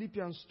look at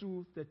Philippians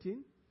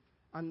 2:13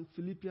 and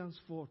Philippians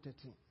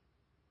 4:13.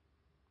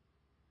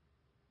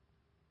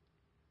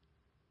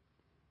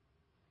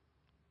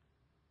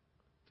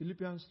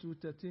 Philippians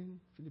 2:13,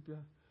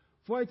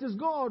 For it is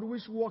God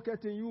which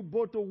worketh in you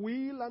both to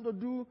will and to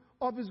do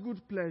of his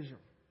good pleasure.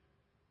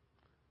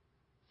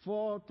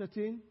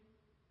 4:13.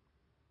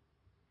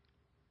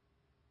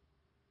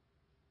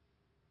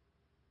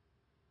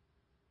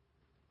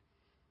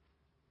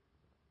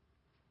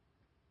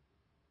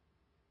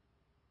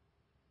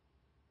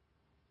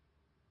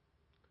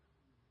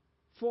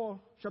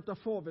 Chapter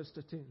 4, verse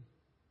 13.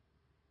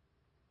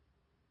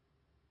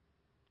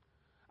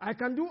 I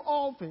can do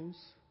all things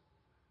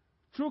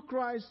through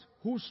Christ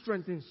who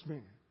strengthens me.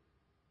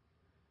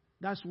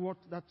 That's what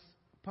that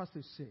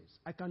passage says.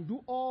 I can do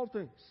all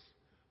things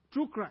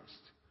through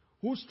Christ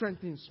who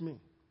strengthens me.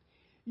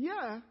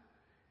 Yeah,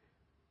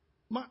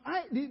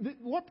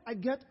 what I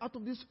get out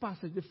of this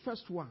passage, the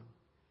first one,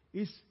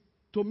 is,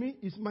 to me,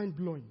 is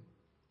mind-blowing.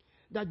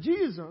 That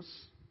Jesus,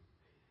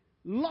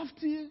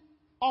 lofty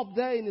up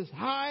there in his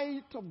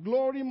height of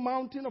glory,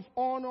 mountain of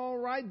honor,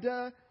 right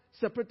there,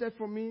 separated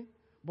from me,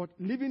 but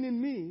living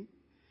in me,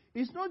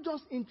 is not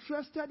just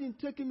interested in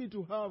taking me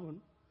to heaven,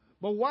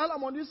 but while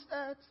I'm on this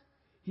earth,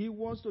 he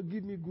wants to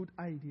give me good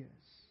ideas.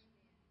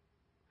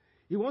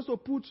 He wants to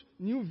put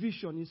new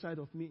vision inside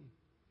of me.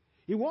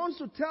 He wants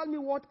to tell me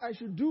what I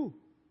should do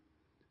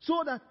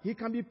so that he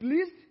can be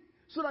pleased,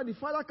 so that the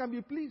Father can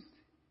be pleased.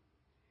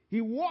 He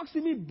works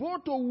in me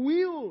both to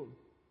will,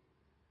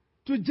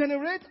 to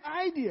generate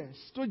ideas,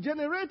 to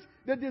generate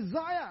the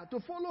desire to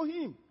follow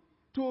him,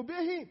 to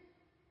obey him,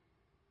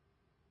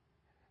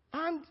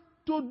 and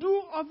to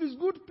do of his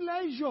good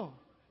pleasure.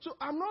 So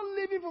I'm not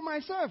living for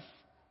myself.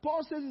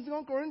 Paul says in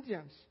 2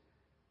 Corinthians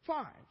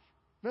 5,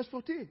 verse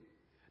 14.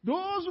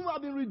 Those who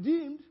have been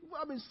redeemed, who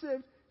have been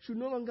saved, should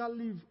no longer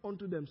live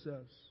unto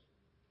themselves.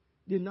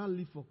 They now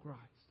live for Christ.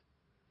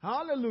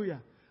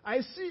 Hallelujah. I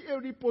see a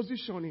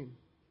repositioning.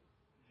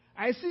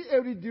 I see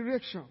a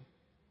redirection.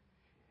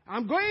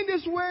 I'm going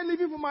this way,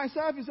 living for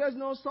myself. He says,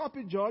 no, stop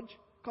it, George.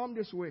 Come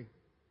this way.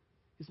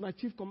 He's my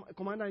chief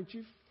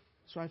commander-in-chief,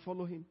 so I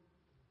follow him.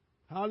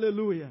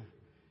 Hallelujah.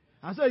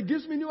 And so he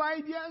gives me new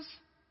ideas.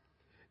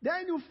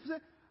 Then you say,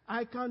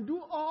 I can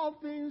do all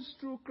things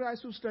through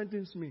Christ who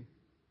strengthens me.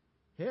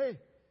 Hey,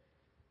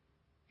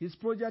 his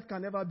project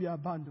can never be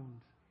abandoned.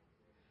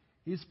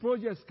 His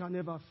projects can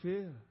never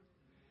fail.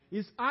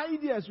 His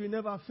ideas will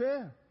never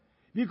fail.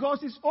 Because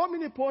He's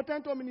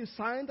omnipotent,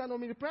 omniscient, and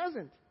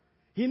omnipresent.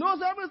 He knows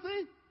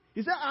everything.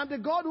 He said, I'm the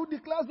God who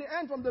declares the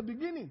end from the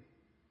beginning.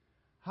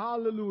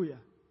 Hallelujah.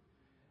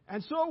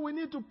 And so we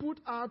need to put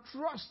our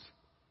trust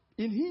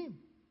in Him.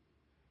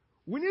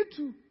 We need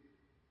to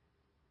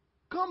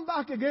come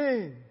back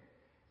again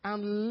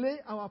and lay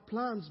our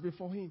plans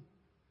before Him.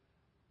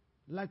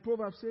 Like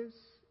Proverbs says,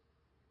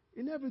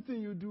 in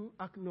everything you do,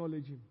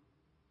 acknowledge Him.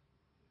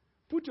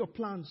 Put your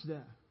plans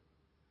there.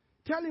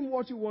 Tell Him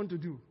what you want to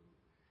do.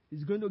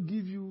 He's going to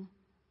give you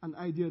an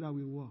idea that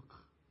will work.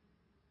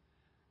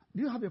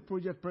 Do you have a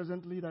project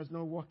presently that's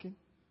not working?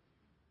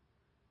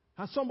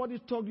 Has somebody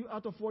talked you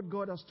out of what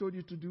God has told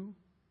you to do?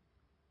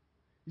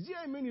 Is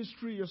there a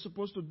ministry you're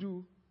supposed to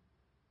do?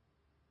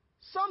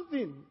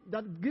 Something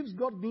that gives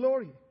God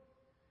glory.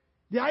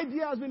 The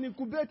idea has been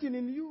incubating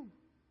in you.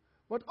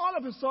 But all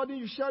of a sudden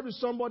you share with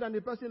somebody and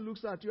the person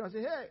looks at you and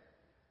says, hey,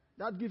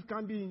 that gift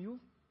can't be in you.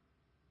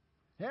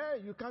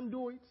 Hey, you can't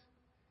do it.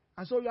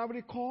 And so you have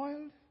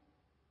recoiled.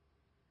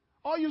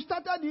 Or you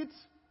started it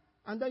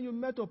and then you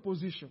met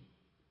opposition.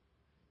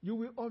 You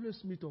will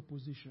always meet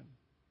opposition.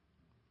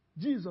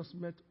 Jesus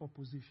met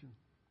opposition.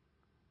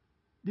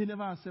 They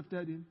never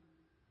accepted Him,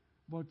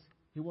 but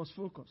He was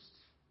focused.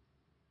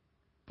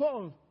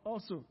 Paul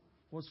also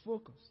was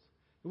focused.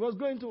 He was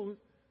going to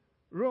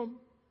Rome,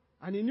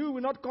 and he knew he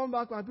would not come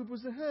back when people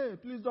say, hey,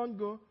 please don't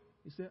go.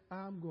 He said,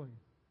 I'm going.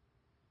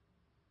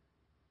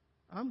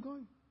 I'm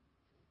going.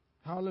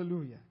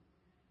 Hallelujah.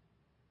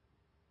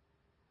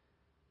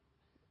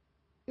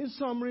 In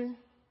summary,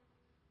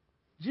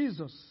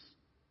 Jesus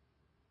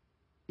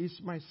is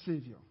my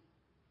Savior.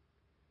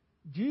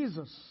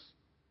 Jesus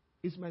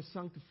is my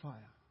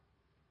sanctifier.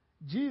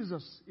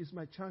 Jesus is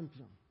my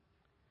champion.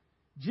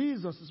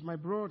 Jesus is my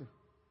brother.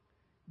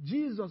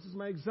 Jesus is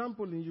my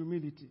example in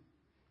humility.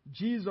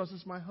 Jesus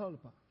is my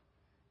helper.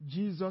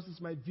 Jesus is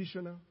my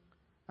visioner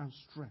and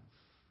strength.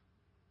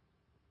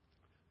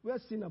 Where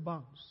sin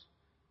abounds,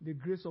 the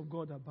grace of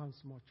God abounds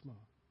much more.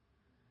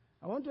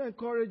 I want to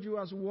encourage you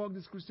as you walk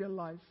this Christian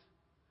life,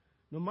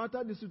 no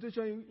matter the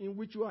situation in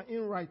which you are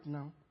in right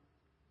now,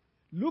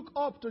 look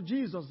up to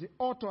Jesus, the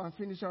author and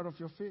finisher of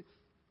your faith.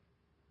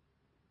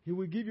 He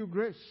will give you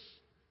grace.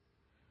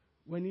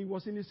 When he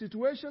was in a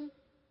situation,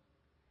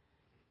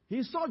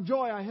 he saw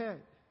joy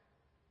ahead,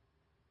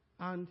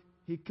 and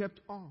he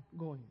kept on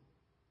going.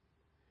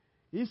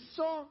 He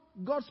saw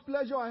God's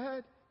pleasure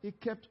ahead, he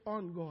kept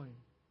on going.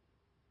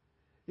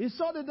 He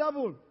saw the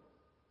devil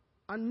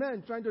and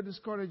men trying to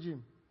discourage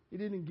him. He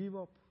didn't give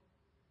up.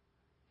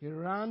 He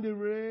ran the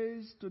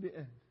race to the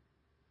end.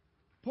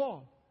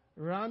 Paul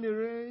ran the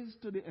race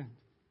to the end.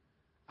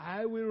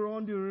 I will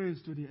run the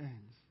race to the end.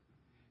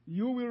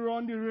 You will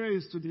run the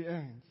race to the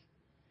end.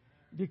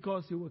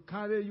 Because he will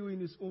carry you in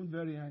his own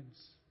very hands.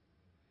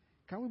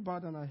 Can we bow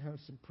down our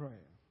heads in prayer?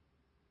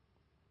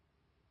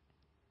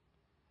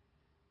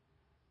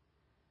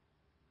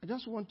 I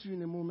just want you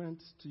in a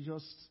moment to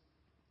just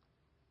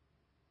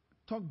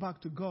talk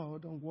back to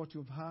God on what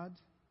you've had.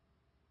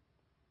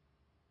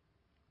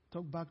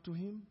 Talk back to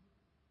Him.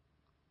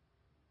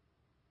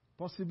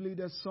 Possibly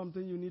there's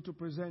something you need to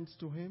present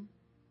to Him.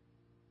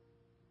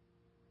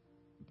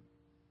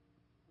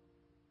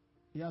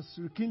 He has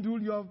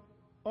rekindled your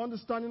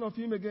understanding of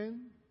Him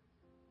again.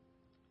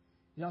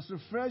 He has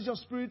refreshed your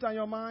spirit and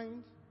your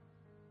mind.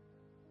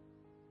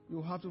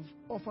 You have to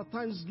offer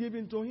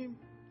thanksgiving to Him.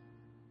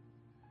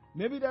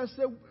 Maybe there's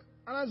an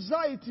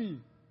anxiety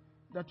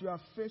that you are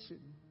facing.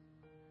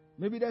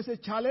 Maybe there's a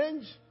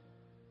challenge.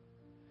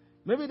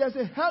 Maybe there's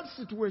a health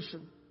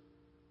situation.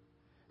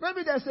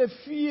 Maybe there's a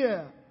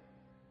fear.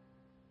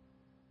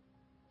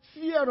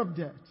 Fear of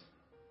death.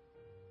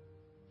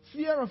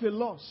 Fear of a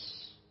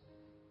loss.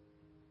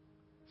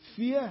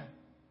 Fear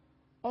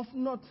of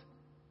not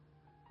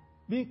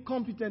being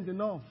competent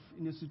enough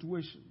in a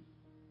situation.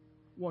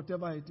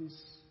 Whatever it is.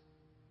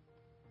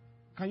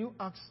 Can you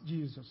ask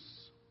Jesus,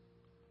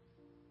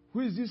 who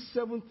is these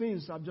 7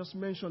 things I've just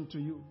mentioned to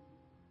you,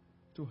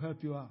 to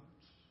help you out?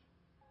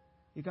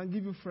 He can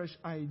give you fresh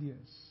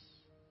ideas.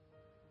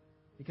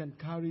 He can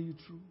carry you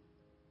through.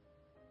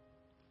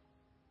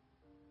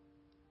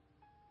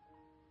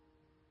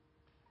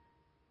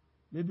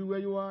 Maybe where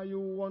you are, you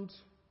want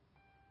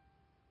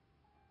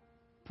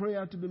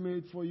prayer to be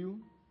made for you.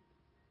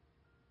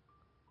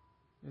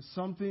 There's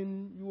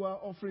something you are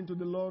offering to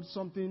the Lord,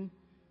 something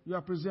you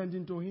are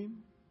presenting to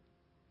Him.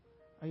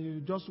 And you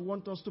just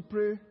want us to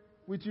pray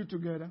with you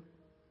together.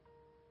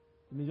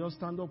 You may just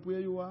stand up where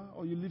you are,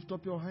 or you lift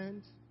up your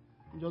hand.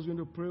 I'm just going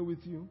to pray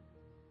with you.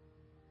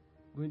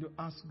 I'm going to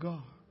ask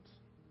God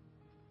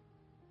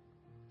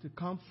to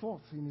come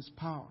forth in His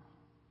power,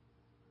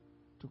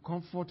 to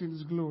come forth in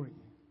His glory,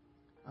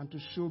 and to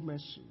show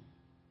mercy.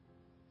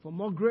 For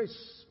more grace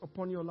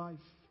upon your life.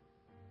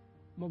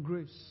 More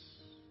grace.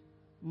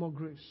 More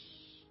grace.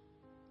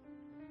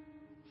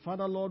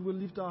 Father, Lord, we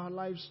lift our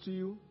lives to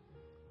you.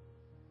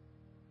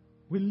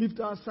 We lift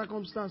our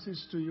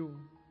circumstances to you.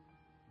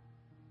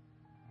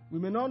 We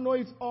may not know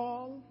it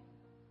all.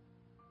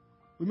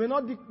 We may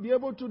not be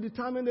able to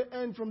determine the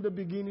end from the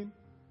beginning.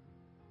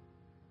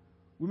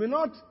 We may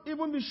not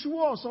even be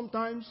sure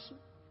sometimes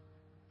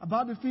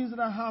about the things that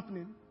are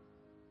happening.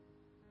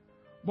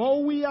 But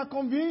we are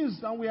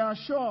convinced and we are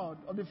assured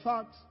of the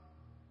fact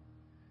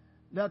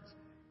that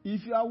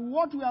if you are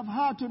what we have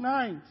heard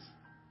tonight,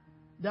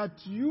 that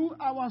you,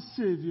 our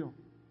Savior,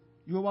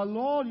 you are our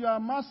Lord, you are our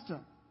Master,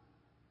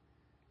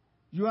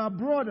 you are our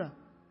brother,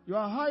 you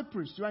are High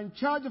Priest, you are in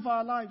charge of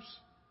our lives,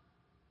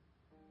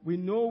 we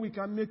know we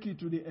can make it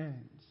to the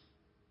end.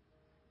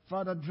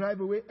 Father, drive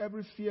away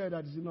every fear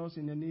that is in us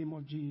in the name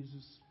of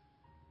Jesus.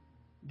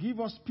 Give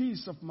us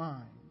peace of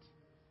mind.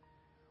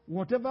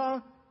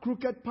 Whatever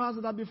crooked paths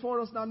that are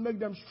before us, now make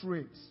them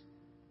straight.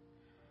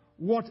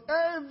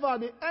 Whatever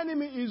the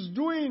enemy is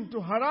doing to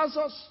harass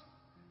us,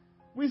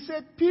 we say,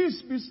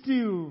 peace be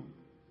still.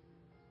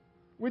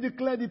 We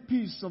declare the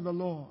peace of the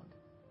Lord.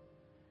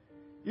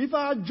 If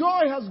our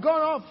joy has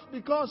gone off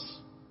because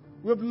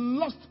we've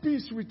lost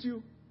peace with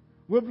you,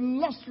 we've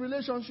lost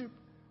relationship,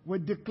 we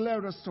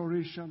declare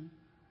restoration.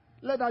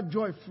 Let that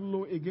joy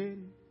flow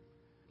again.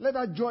 Let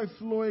that joy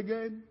flow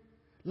again.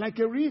 Like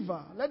a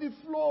river. Let it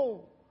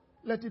flow.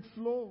 Let it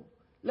flow.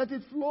 Let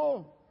it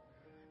flow.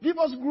 Give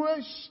us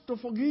grace to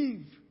forgive,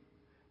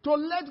 to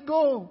let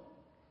go,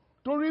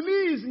 to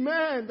release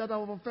men that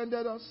have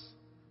offended us,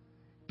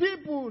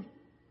 people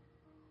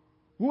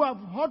who have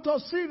hurt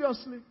us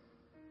seriously.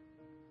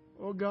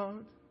 Oh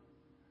God,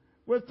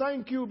 we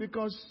thank you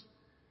because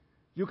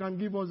you can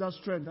give us that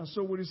strength. And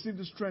so we receive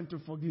the strength to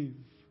forgive.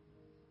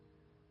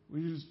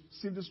 We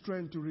receive the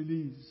strength to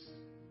release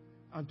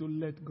and to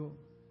let go.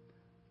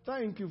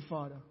 Thank you,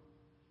 Father.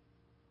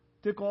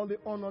 Take all the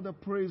honor, the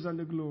praise, and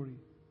the glory.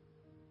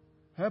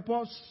 Help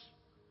us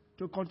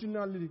to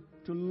continually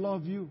to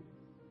love you,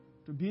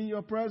 to be in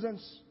your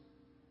presence,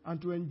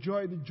 and to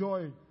enjoy the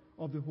joy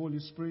of the Holy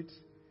Spirit,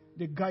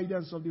 the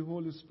guidance of the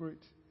Holy Spirit,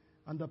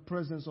 and the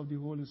presence of the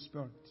Holy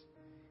Spirit.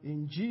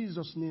 In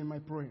Jesus' name I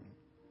pray.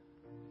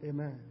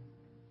 Amen.